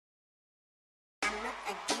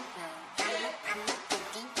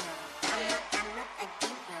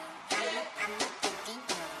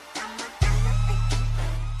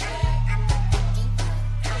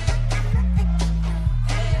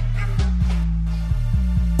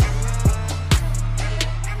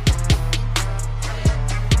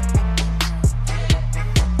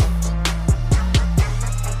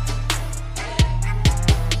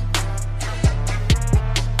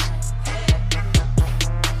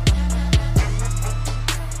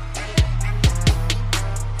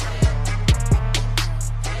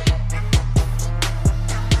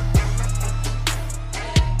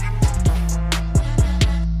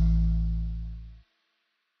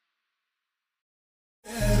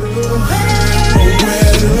A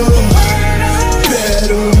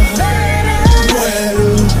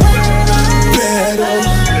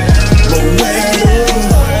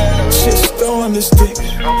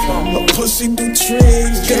pussy do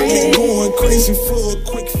tricks, got me going crazy for a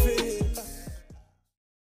quick fix.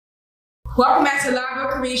 Welcome back to Live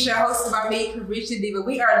with Carisha, hosted by me, Carisha Diva.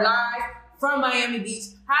 We are live from Miami Beach,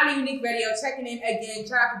 Highly Unique Radio, checking in again.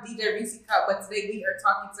 Shout out to DJ Reese Cup, but today we are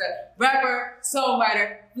talking to rapper,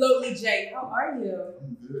 songwriter, Flo Lee J. How are you?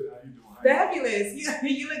 I'm good. How you doing? Fabulous.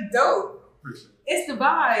 You look dope. Appreciate it. It's the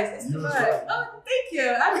vibes. It's the You as vibes. well. Oh, thank you.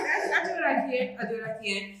 I do what I can. I do what I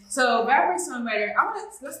can. So, rapper, songwriter.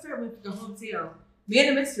 Let's start with the hometown. Man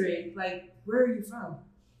of mystery. Like, where are you from?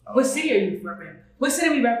 What city are you from? What city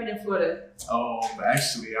are we rapping in Florida?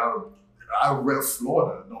 Actually, I rep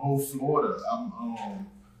Florida, the whole Florida.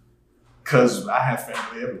 Cause I have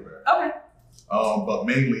family everywhere. Okay. But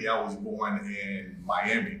mainly I was born in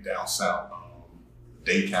Miami, down south,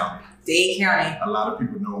 Dade County. Dade County. A lot of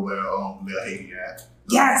people know where Lil Haiti at.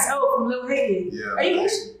 Yes. Oh, from Lil Haiti. Yeah. Are you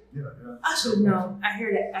Haitian? Yeah. I should know. I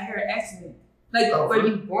heard an accent. Like, Oh, were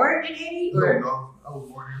you born in Haiti? Or? No, I was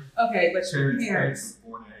born here. Okay, but your Parents parents. was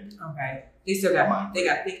born in Haiti. Okay. They still got thick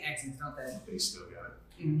accents, don't they? They still got it.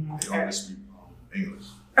 Mm-hmm. They only speak English.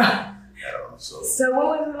 So what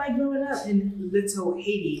was it like growing up in Little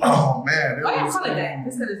Haiti? Oh man. Why do you call it that?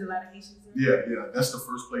 Just because there's a lot of Haitians there? Yeah. That's the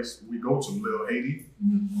first place we go to, Lil Haiti.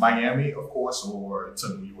 Mm-hmm. Miami, of course, or to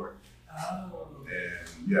New York. Oh. And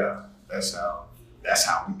yeah, that's how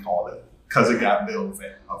we call it. Cause it got Lil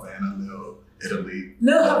Havana, Lil Italy.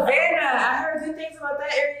 Lil Havana, I heard good things about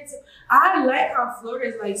that area too. I like how Florida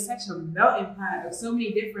is like such a melting pot of so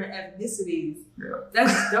many different ethnicities. Yeah.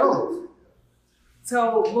 That's dope.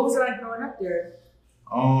 So what was it like growing up there?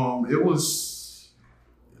 It was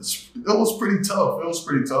pretty tough. It was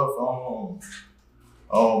pretty tough.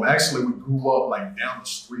 Actually we grew up like down the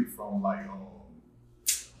street from like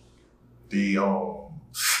the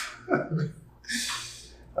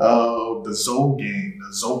Zoe gang,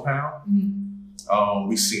 the Zoe Pound. Mm-hmm.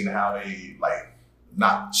 We seen how they like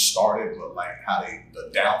not started, but like how the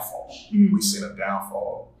downfall. Mm-hmm. We seen a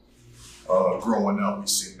downfall. Growing up, we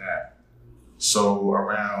seen that. So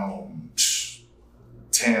around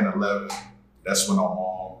 10, 11, that's when our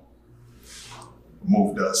mom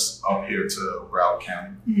moved us up here to Broward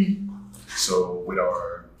County. Mm-hmm. So with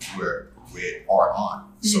our aunt.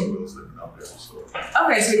 So we was living up there. So.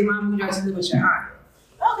 Okay, so your mom moved out to live with your aunt.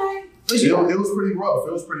 Okay. It was pretty rough.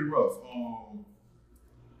 It was pretty rough.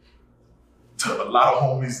 A lot of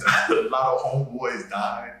homeboys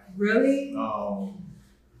died. Really?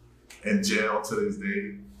 In jail to this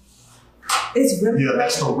day. It's really Yeah,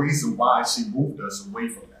 that's the reason why she moved us away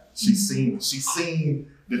from that. She seen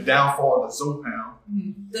the downfall of the Zoe Pound.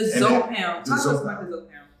 Mm-hmm. The Zoe Pound. Talk to us about the Zoe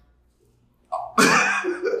Pound. I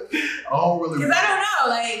don't really. Because I don't know.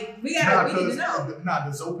 Like, we need to know.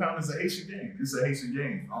 The Zoe Pound is a Haitian gang. It's a Haitian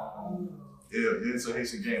gang. It's a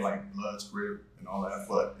Haitian gang, like Blood's Crib and all that.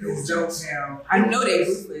 But it was Zoe Pound. I know they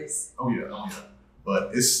ruthless. Oh yeah.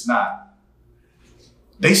 But it's not.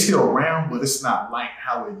 They still around, but it's not like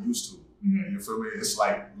how it used to. Mm-hmm. You feel me? It's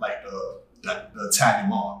like the Italian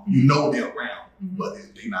mom. You know they're around, but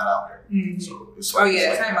they not out there. Mm-hmm. So it's like,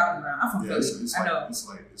 Italian mom is around. I'm from Philly. I know. It's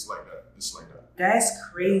like that. It's like that. That's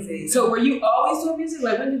crazy. So were you always doing music?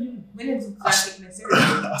 Like when did you start taking it serious?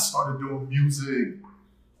 I started doing music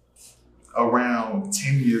around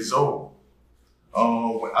 10 years old.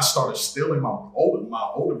 When I started stealing my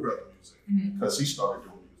older brother music because he started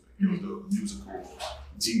doing music. He was the musical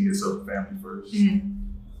genius of the family first.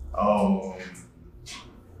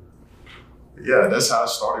 Yeah, that's how I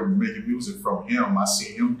started making music from him. I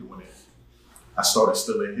seen him doing it. I started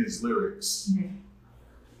stealing his lyrics.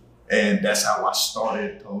 And that's how I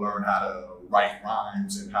started to learn how to write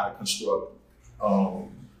rhymes and how to construct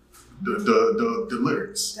the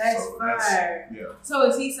lyrics. That's fire. Yeah. So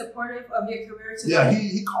is he supportive of your career today? Yeah,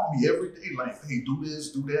 he called me every day, like, hey, do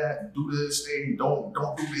this, do that, do this, hey, don't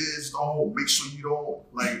do this, don't, make sure you don't,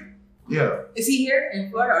 like, yeah. Is he here in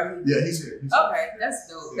Florida or Yeah, he's here. Okay, that's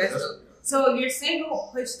dope. Yeah, that's dope. So your single,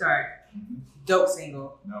 Push Start, dope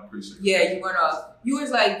single. No, I appreciate it. Yeah, you went off. You was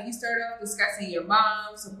like, you started off discussing your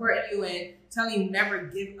mom, supporting you, and telling you never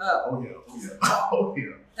give up. Oh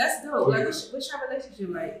yeah. That's dope. Like, what's your relationship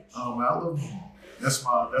like? I love my mom. That's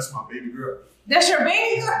my baby girl. That's your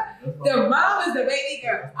baby girl? The mom is the baby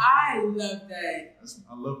girl. I love that.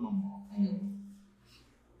 I love my mom. Mm-hmm.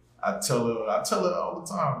 I tell her all the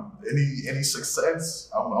time, any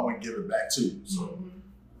success, I'm gonna give it back to you. So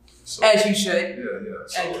as you should. Yeah.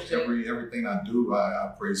 So everything I do,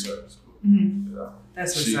 I praise her. So Mm-hmm. Yeah.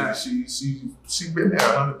 That's what's up. She been there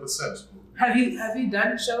 100%. Have you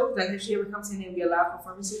done shows? Like, has she ever come to any of your live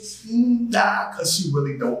performances? Nah, cause she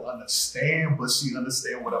really don't understand, but she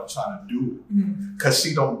understand what I'm trying to do. Mm-hmm. Cause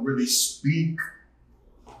she don't really speak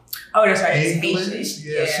Oh, that's right. English.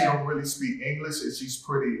 Yeah, she don't really speak English, and she's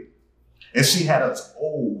pretty. And she had us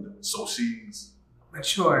old, so she's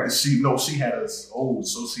mature. She had us old,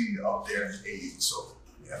 so she up there in age. So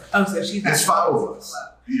yeah. Oh, so she's not. It's 5 of us.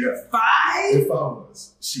 Yeah. 5? It's 5 of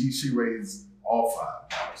us. She raised all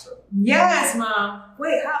 5. So. Yes, Mom.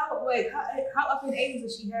 How up in age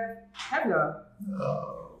does she have y'all?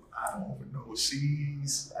 I don't even know.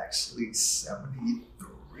 She's actually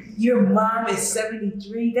 73. Your mom is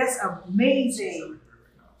 73. That's amazing.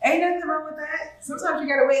 Ain't nothing wrong with that. Sometimes you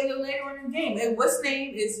gotta wait a little later on in the game. And what's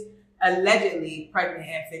name is allegedly pregnant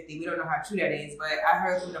at 50. We don't know how true that is, but I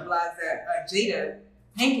heard from the blogs that Jada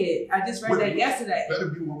Pinkett, I just read that yesterday. Better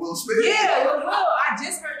be with Will Smith. Yeah, Will. I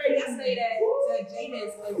just heard that yesterday that Jada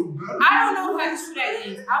is. I don't know how true that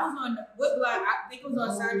is. I was on what blog? I think it was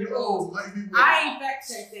on Sandra Rose. I ain't fact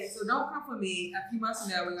checked that, so don't come for me a few months from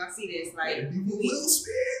now when y'all see this. Like, Will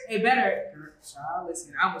Smith. It better. Child,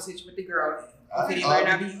 listen, I'm gonna hit you with the girl. All right,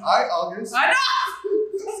 August. I know.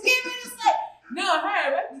 Just give me this. No,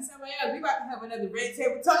 hey, that be somebody else. We about to have another red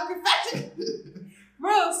table talk confession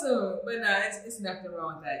real soon. But no, it's nothing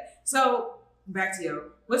wrong with that. So back to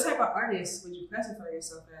you. What type of artist would you classify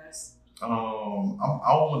yourself as? I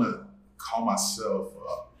want to call myself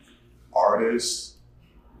an artist.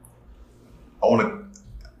 I want to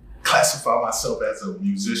classify myself as a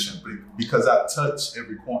musician because I touch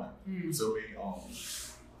every corner. So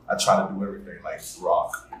I try to do everything, like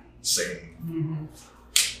rock, sing,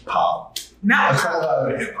 pop. I try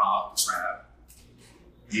to hip hop, trap,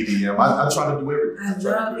 EDM. I try to do everything. I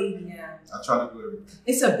love EDM. I try to do everything.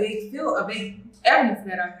 It's a big field, a big avenue for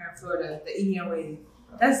that out here in Florida, the EDM wave.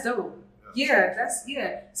 That's dope. Yeah,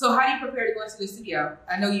 So how do you prepare to go into the studio?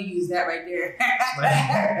 I know you use that right there.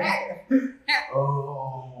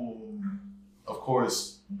 Of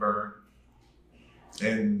course, burn.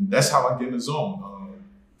 And that's how I get in the zone.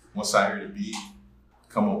 Once I hear the beat,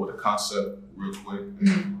 come up with a concept real quick.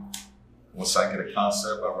 Once I get a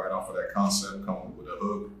concept, I write off of that concept, come up with a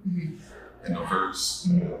hook and a verse.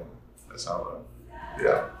 That's how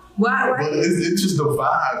Why? But it's just the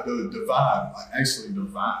vibe, the vibe. Like, actually, the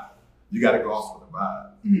vibe. You got to go off with the vibe.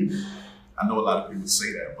 I know a lot of people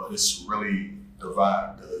say that, but it's really the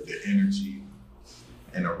vibe, the energy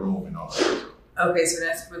in the room and all that. Okay, so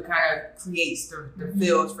that's what kind of creates the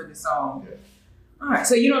feels for the song. Yeah. All right,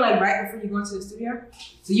 so you don't like write before you go into the studio?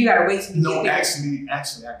 So you gotta wait till you get there?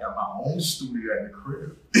 Actually, I got my own studio at the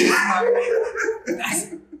crib.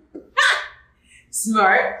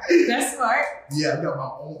 Smart. That's smart. Yeah, I got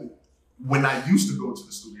my own. When I used to go to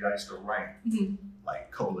the studio, I used to write like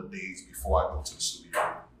a couple of days before I go to the studio,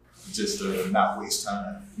 just to not waste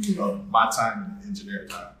time, my time and engineer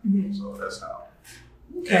time. So that's how.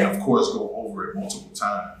 Okay. And of course, go over it multiple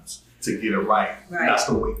times to get it right. Not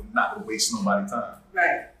to waste nobody's time.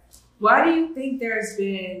 Right. Why do you think there's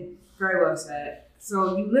been, very well said,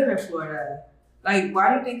 so you live in Florida, like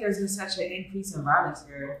why do you think there's been such an increase in violence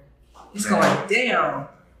here? It's going down.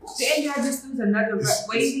 Didn't y'all just lose another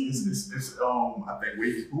Wavy? I think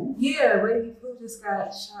Wavy Pooh. Yeah, Wavy Pooh just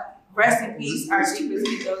got shot. Rest in peace. It's too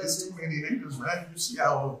many niggas, man. You see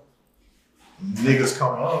how niggas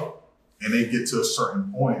come up and they get to a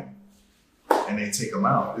certain point and they take them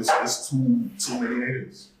out. It's too many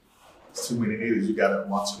haters. It's too many haters. You gotta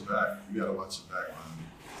watch your back. You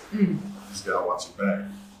just gotta watch your back.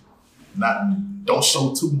 Don't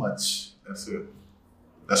show too much. That's it.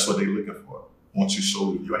 That's what they're looking for. Once you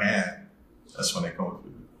show your hand, that's when they come with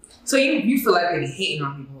you. So you feel like they be hating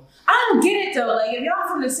on people. I don't get it though. Like if y'all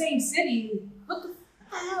from the same city, what the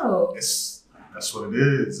hell? That's what it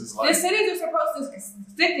is. It's like the cities are supposed to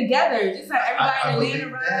stick together, just like everybody in the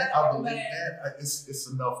land around. I believe that. It's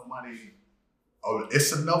enough money. Oh,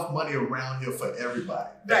 it's enough money around here for everybody.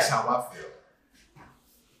 That's how I feel.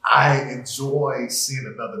 I enjoy seeing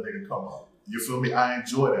another nigga come up. You feel me? I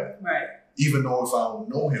enjoy that. Right. Even though if I don't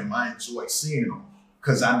know him, I enjoy seeing him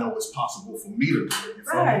because I know it's possible for me to do it. You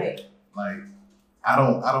feel me? Like I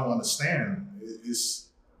don't understand. It's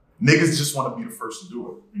niggas just want to be the first to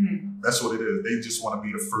do it. That's what it is. They just want to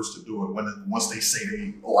be the first to do it. Once they say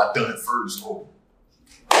I done it first. Oh,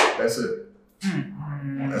 that's it.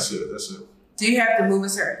 That's it. Do you have to move a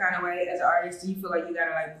certain kind of way as an artist? Do you feel like you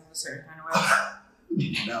gotta like move a certain kind of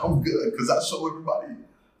way? No, I'm good because I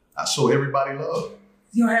show everybody love.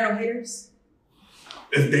 You don't have no haters?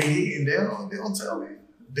 If they hating, they don't tell me.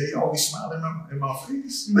 They always smiling in my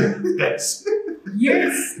face. That's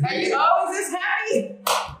Yes. Are you always this happy?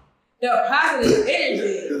 The positive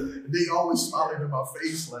energy. They always smiling in my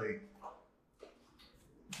face like,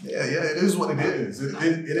 yeah, it is what it is. It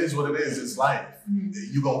is what it is. It's life. Mm-hmm.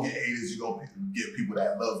 You're going to get haters. You're going to get people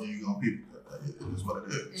that love you. You're going to people. It is what it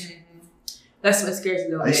is. Mm-hmm. That's what scares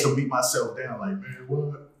me. I used to beat myself down like, man,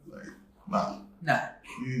 what? Like, nah.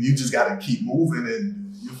 You just got to keep moving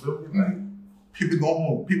and you feel me? Like,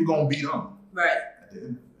 people gonna beat on. Right. At the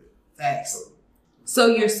end of it. Facts. So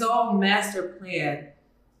your song Master Plan,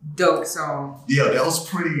 dope song. Yeah, that was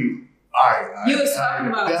pretty. All right. You was talking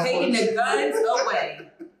about taking the guns away.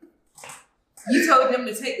 You told them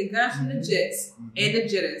to take the guns from the jits and the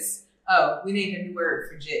jitters. Oh, we need a new word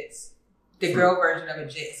for jits. The girl version of a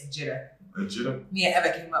jit is a jitter. A jitter? Me and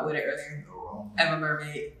Eva came up with it earlier. Oh, Eva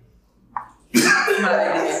Mermaid. My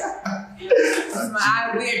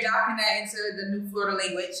idea. We're adopting that into the new Florida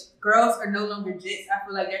language. Girls are no longer jits. I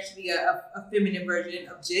feel like there should be a feminine version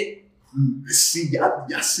of jit. See, y'all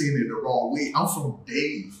saying it the wrong way. I'm from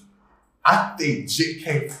Dave. I think jit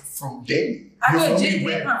came from Dave. I thought jit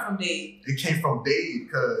did come from Dave. It came from Dave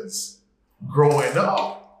because growing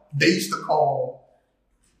up, they used to call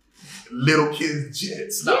little kids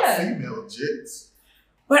jits, not female jits.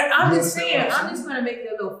 But I'm just saying, I'm just going to make it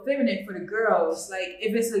a little feminine for the girls. Like,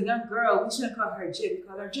 if it's a young girl, we shouldn't call her jit. We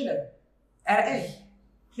call her jitter. Add an A.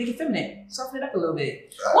 Make it feminine. Soften it up a little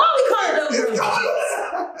bit. Why we call it those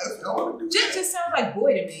girls jits? Jit just sounds like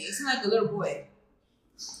boy to me. It sounds like a little boy.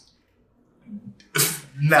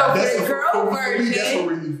 Now, so that's the girl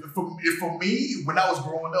version. For me, when I was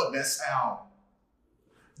growing up, that's how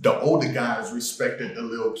the older guys respected the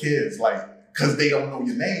little kids. Like, because they don't know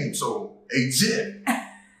your name. So, a jit.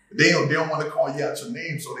 They don't want to call you out your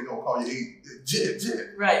name, so they're going to call you a jit.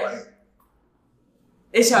 Right. Like,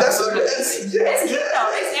 it's cute though. It's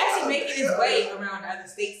actually making its way around other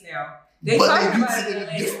states now. They talking about it in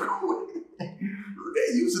a different way. They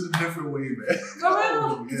use it a different way, man. For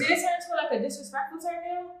real? Did it turn to like a disrespectful term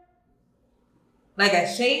now? Like a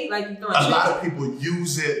shade? Like you throwing a lot of people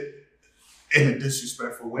use it in a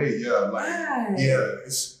disrespectful way. Yeah, like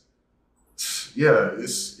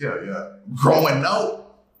yeah. Growing up,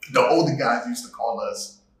 the older guys used to call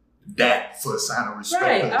us that for a sign of respect.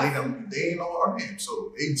 Right. They ain't know our name,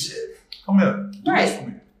 so hey, Jit, come here. Do this for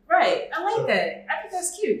me. Right. I like that. I think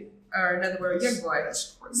that's cute. Or another word, young boy.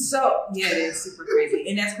 That's crazy. So yeah, it is super crazy,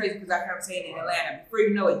 and that's crazy because I kept saying in Atlanta. Before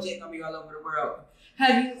you know it, Jit gonna be all over the world.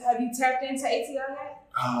 Have you tapped into ATL yet?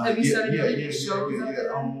 Have you started doing shows up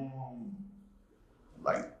there?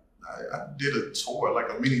 Like I did a tour, like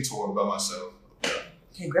a mini tour by myself.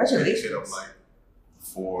 Congratulations. Hit up like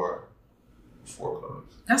four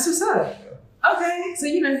clubs. That's what's up. Yeah. Okay, so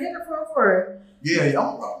you done hit the 404. Yeah,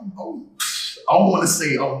 I don't want to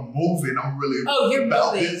say I'm moving. I'm really you're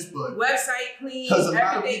about moving. this, but website clean,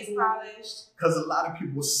 everything's polished. Because a lot of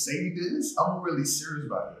people say this. I'm really serious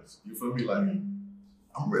about this. You feel me? Like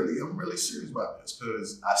I'm really serious about this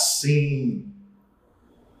because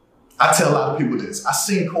I tell a lot of people this. I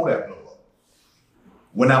seen Kodak blow up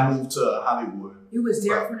when I moved to Hollywood. You was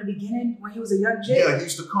there from the beginning when he was a young Jit? Yeah, he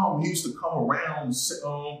used to come around,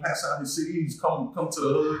 pass out his CD. He's come to the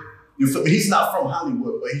hood. You feel me? He's not from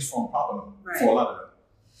Hollywood, but he's from Pompano for a lot of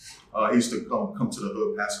them. He used to come to the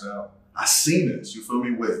hood, pass it out. I seen this, you feel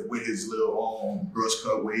me, with his little brush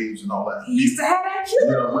cut waves and all that. He used to have that cute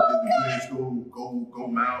little with his go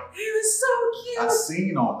mouth. He was so cute. I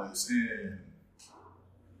seen all this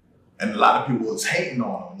and a lot of people was hating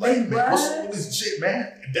on him. Like, man, what's up with this Jit,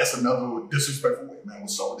 man? And that's another disrespectful way, man.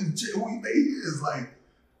 What's up with this Jit? Who he think he is? Like,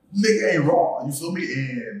 nigga ain't raw, you feel me?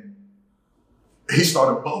 And he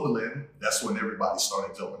started bubbling. That's when everybody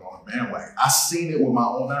started jumping on the bandwagon. I seen it with my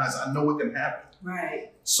own eyes. I know it can happen.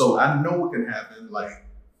 Right. So I know it can happen. Like,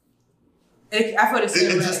 I feel the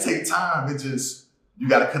same it just takes time. You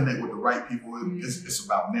got to connect with the right people. It's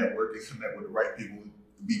about networking, connect with the right people,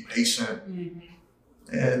 be patient,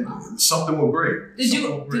 and something will break. Did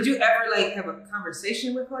you ever like have a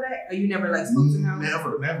conversation with Kodak? Or you never like spoke to him?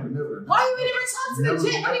 Never. Why you never talked to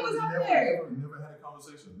the Jit when he was out there? Never had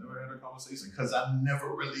a conversation because I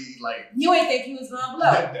never really like. You ain't think he was gonna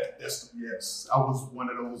blow? Yes, I was one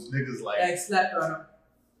of those niggas like slept on him.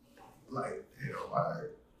 Like, all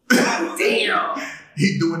right. Damn.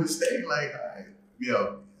 He doing his thing, like, all right,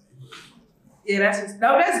 Yeah, that's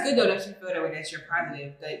good though that you feel that way. That's your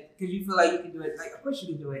positive, like, because you feel like you can do it. Like, of course you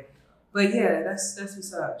can do it. But yeah, that's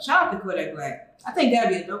what's up. Shout out to Kodak Black. I think that'd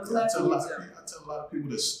be a dope collab. I tell a lot of people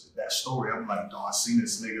that story. I'm like, I seen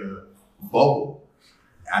this nigga bubble.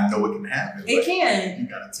 I know it can happen. It can. You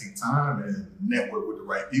gotta take time and network with the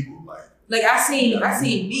right people. Like I seen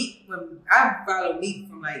Meek when I followed Meek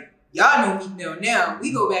from like y'all know Meek Mill now.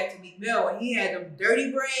 We go back to Meek Mill when he had them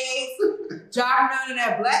dirty braids, jogging around in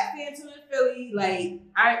that black Phantom in Philly. Like,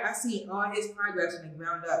 I seen all his progress from the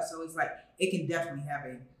ground up. So it's like, it can definitely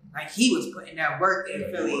happen. Like, he was putting that work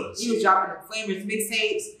in Philly. He was dropping the Flamers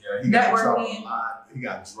mixtapes, networking. He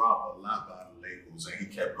got dropped a lot by the labels, and he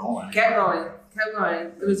kept going. Kept going.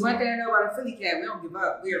 It was one thing I know about a Philly cat. We don't give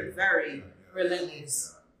up. We are very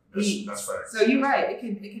relentless. That's right. So you're right. It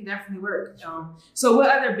can definitely work. So what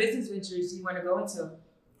other business ventures do you want to go into?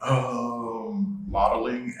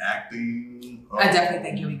 Modeling, acting. I definitely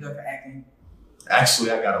think you'll be good for acting.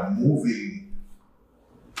 Actually, I got a movie.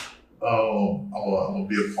 I'm gonna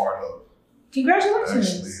be a part of. Congratulations!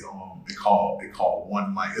 Actually, they call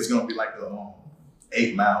One Mic. It's gonna be like a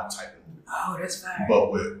 8 Mile type of movie. Oh, that's fine.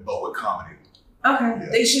 But with comedy. Okay. Yeah.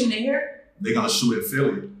 They shooting it here? They're gonna shoot in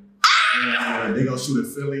Philly. They're gonna shoot in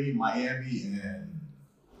Philly, Miami, and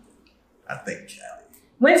I think Cali.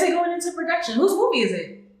 When's it going into production? Whose movie is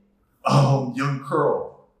it? Young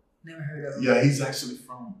Curl. Never heard of him. Yeah, he's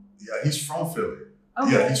from Philly.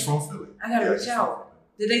 Okay. Yeah, he's from Philly. I gotta reach out.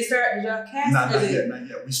 Did y'all cast? Not yet.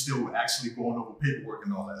 We still actually going over paperwork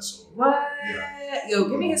and all that. So what? Yeah. Yo,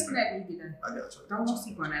 give me his connect when you get done. I got you. Don't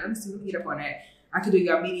sleep on that. Let me get up on that. I could do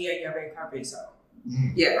your media and your red carpet. So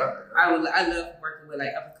yeah, I love working with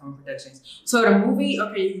like up and coming productions. So the movie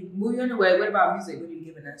on the way. What about music? What are you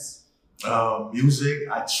giving us? Music,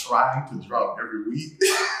 I try to drop every week.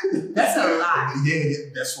 That's a lot.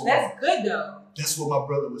 Yeah, that's good though. That's what my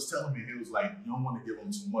brother was telling me. He was like, "You don't want to give them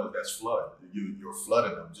too much. That's flood. You're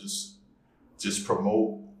flooding them. Just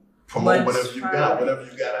promote whatever you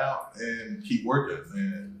got out, and keep working,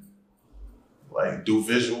 and like do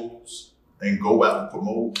visuals and go out and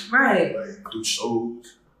promote. Right. Like do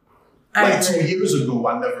shows. Like 2 years ago,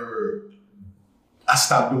 I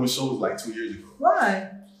stopped doing shows like 2 years ago. Why?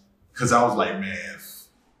 Because I was like, man,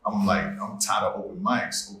 I'm tired of open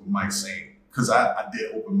mics. Open mics ain't. Because I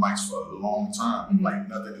did open mics for a long time. Mm-hmm. Like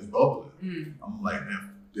nothing is bubbling. I'm like, man,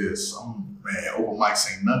 open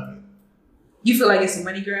mics ain't nothing. You feel like it's a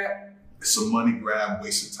money grab? It's a money grab,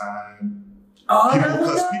 waste of time. Oh,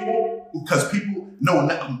 because people. No,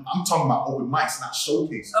 I'm talking about open mics, not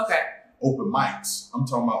showcases. Okay. Open mics. I'm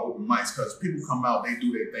talking about open mics because people come out, they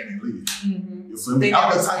do their thing and leave. Mm-hmm. You feel me?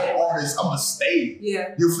 I'm the type of artist, I'm going to stay.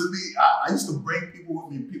 Yeah. You feel me? I used to bring people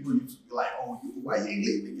with me. People used to be like, oh, why you ain't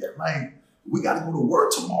leaving yet? Like, we got to go to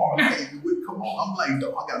work tomorrow. Like, come on. I'm like,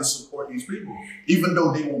 no, I got to support these people. Even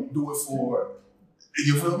though they won't do it for,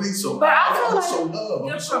 you feel me? So, but I feel like the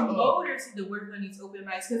promoters need to work on these open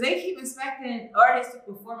mics because they keep expecting artists to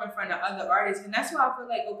perform in front of other artists. And that's why I feel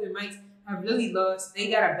like open mics have really lost, they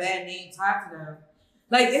got a bad name tied to them.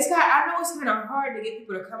 Like, I know it's kind of hard to get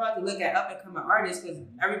people to come out to look at up and coming artists because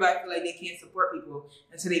everybody feel like they can't support people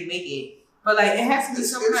until they make it. But like, it has to be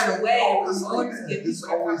some kind of way to get people to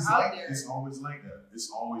come out there. It's always like that.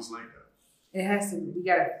 It has to. We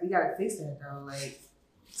gotta fix that though. Like,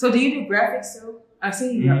 so do you do graphics too? I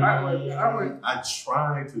see your artwork. I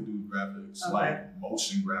try to do graphics, like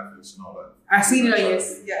motion graphics and all that. I seen it on your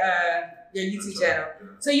YouTube channel.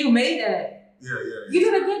 Yeah. So you made that. Yeah. You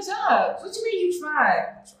did a good job. What you mean you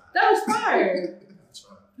tried? That was fire. I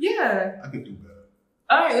tried. Yeah. I could do better.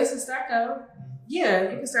 All right, let's start though. Yeah,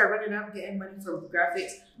 you can start running up and getting money from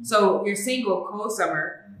graphics. So your single, Cold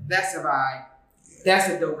Summer, that's a vibe. That's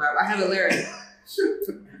a dope vibe. I have a lyric.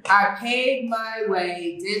 I paid my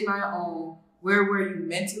way, did my own. Where were you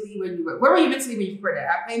mentally when you put that?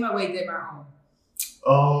 I paid my way, did my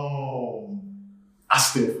own. I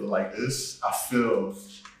still feel like this. I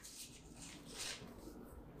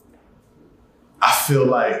feel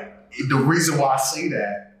like the reason why I say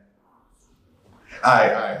that,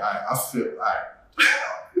 I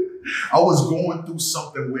was going through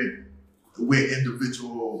something with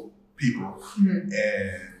individual people,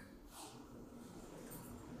 and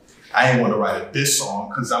I didn't want to write a diss song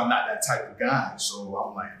because I'm not that type of guy. So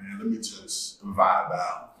I'm like, man, let me just vibe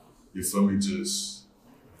out. You feel me? Just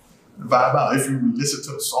vibe out. If you listen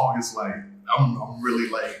to the song, it's like I'm really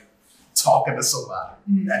like talking to somebody.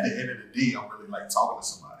 At the end of the day, I'm really like talking to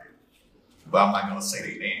somebody. But I'm not gonna say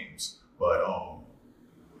their names. But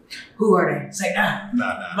who are they? Say nah.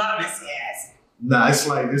 Nah. Yes. Nah, it's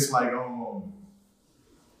like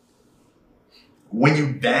when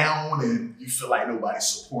you down and you feel like nobody's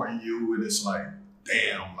supporting you, and it's like,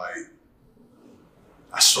 damn, like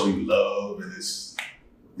I show you love, and it's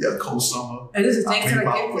Cold Summer. And this is I thanks to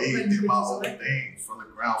my way, did my own thing from the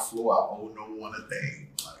ground floor. I owe no one a thing.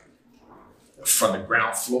 Like from the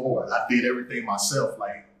ground floor, I did everything myself.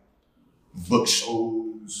 Like book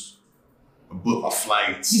shows, book my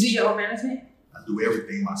flights. You do your own management? I do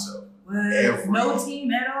everything myself. What? No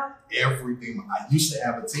team at all? Everything. I used to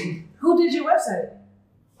have a team. Who did your website?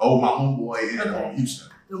 Oh, my homeboy in Houston.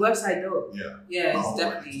 The website, dope. Yeah. Yeah, it's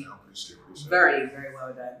definitely very, very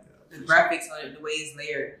well done. The graphics on it, the way it's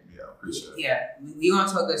layered. Yeah, appreciate it. Yeah, we on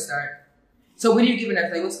to a good start. So what are you giving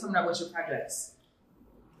us? Like, what's coming up with your projects?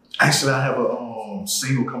 Actually, I have a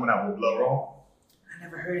single coming out with Blood Raw. I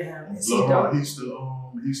never heard of him. Blood Raw, he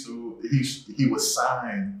was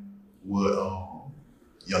signed with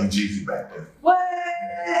Young Jeezy back then. What?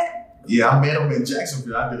 Yeah, I met him in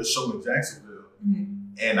Jacksonville. I did a show in Jacksonville,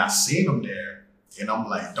 and I seen him there, and I'm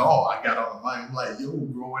like, dog. I got on the mic. I'm like, yo,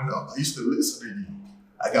 growing up, I used to listen to you.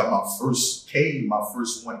 I got my first K, my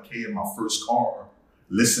first 1K in my first car,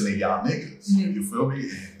 listening to y'all niggas. You feel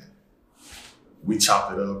me? And we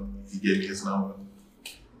chopped it up. He gave me his number.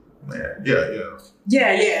 Man, yeah.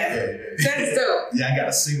 That's dope. Yeah, I got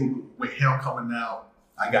a single with him coming out.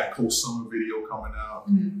 I got Cold Summer video coming out.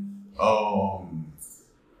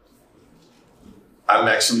 I'm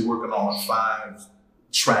actually working on a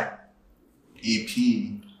 5-track EP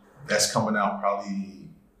that's coming out probably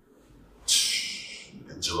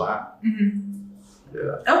in July.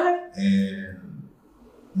 Yeah. Okay. And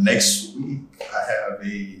next week I have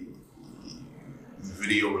a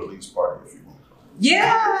video release party if you want.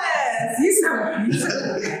 Yes! You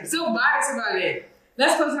so biased about it.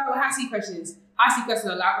 Let's close it out with hot seat questions. Hot seat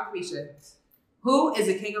question live with Carisha. Who is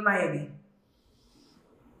the king of Miami?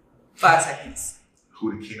 5 seconds.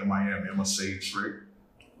 Who the king of Miami? I'm gonna say Trick.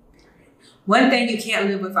 One thing you can't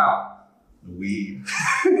live without. The weed.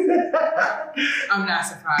 I'm not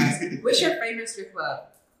surprised. What's your favorite strip club?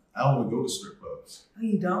 I don't want to go to strip clubs. Oh,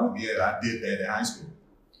 you don't? Yeah, I did that in high school.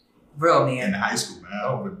 Real man. In high school,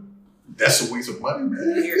 man. That's a waste of money,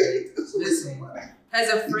 man. Listen, has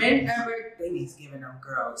a friend ever, baby's giving them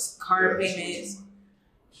girls card payments?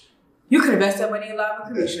 You could invest that money in live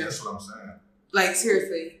with Carisha. That's what I'm saying. Like,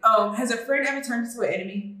 seriously. Has a friend ever turned into an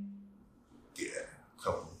enemy? Yeah, a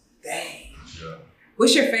couple. Dang. Yeah.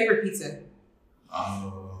 What's your favorite pizza?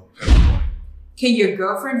 Pepperoni. Can your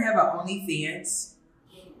girlfriend have an OnlyFans?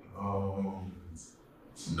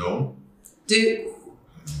 No. Dude.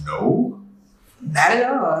 No. Not at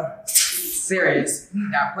all. Serious.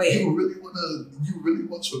 Not playing. You really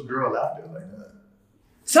want your girl out there like that?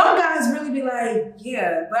 Some guys really be like,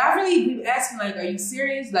 yeah, but I really be asking, like, are you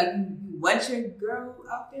serious? Like, you want your girl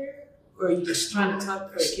out there? Or are you just trying to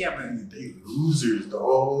talk for the camera? They losers, dog.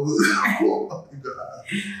 Oh my God.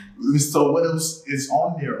 So what else is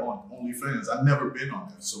on there on OnlyFans? I've never been on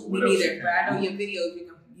there. So what Me else? neither, but I know your videos,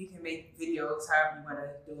 you can make videos however you want to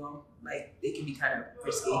do them. Like, they can be kind of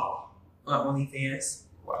risky on OnlyFans.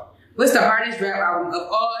 Wow. What's the hardest rap album of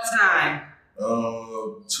all time?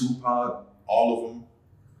 Tupac, all of them.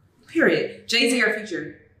 Period. Jay-Z or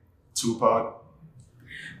Future? Tupac.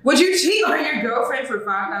 Would you cheat on your girlfriend for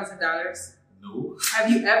 $5,000? No. Have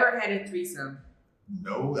you ever had a threesome?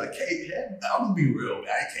 No, I can't have. I'm gonna be real.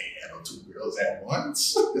 I can't handle 2 girls at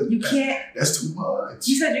once. You can't. That's too much.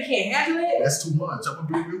 You said you can't handle it? That's too much. I'm gonna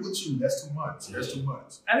be real with you. That's too much. That's too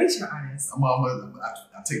much. At least you're honest. I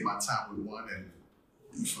take my time with one, and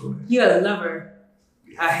you feel me? You're a lover,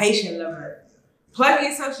 a Haitian lover. Plug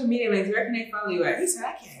your social media links. Where can they follow you at? He said,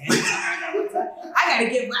 I can't. I gotta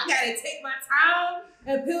take my time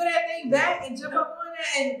and peel that thing back and jump up on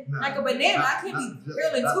that and like a banana. I can't be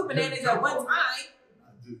peeling 2 bananas at one time.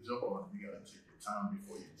 Just jump on it. You gotta take your time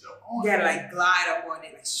before you jump on. You gotta like glide up on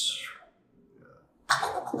it. Like,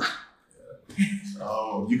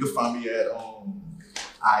 you can find me at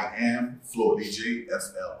I am FlowDJ,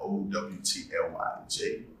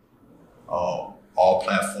 FLOWTLYJ. All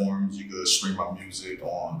platforms. You can stream my music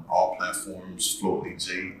on all platforms.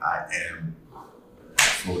 FlowDJ. I am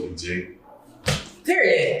FlowDJ.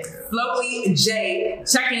 Period. Flowy J,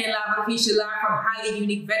 checking in live with Carisha live from Highly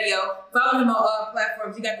Unique Video. Follow him on all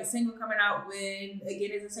platforms. You got the single coming out when,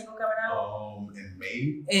 again, is the single coming out? In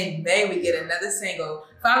May. In May, we get another single.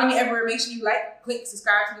 Follow me everywhere. Make sure you like, click,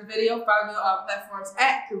 subscribe to the video. Follow me on all platforms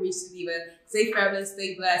at Carisha Diva. Stay fabulous,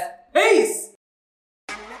 stay blessed. Peace!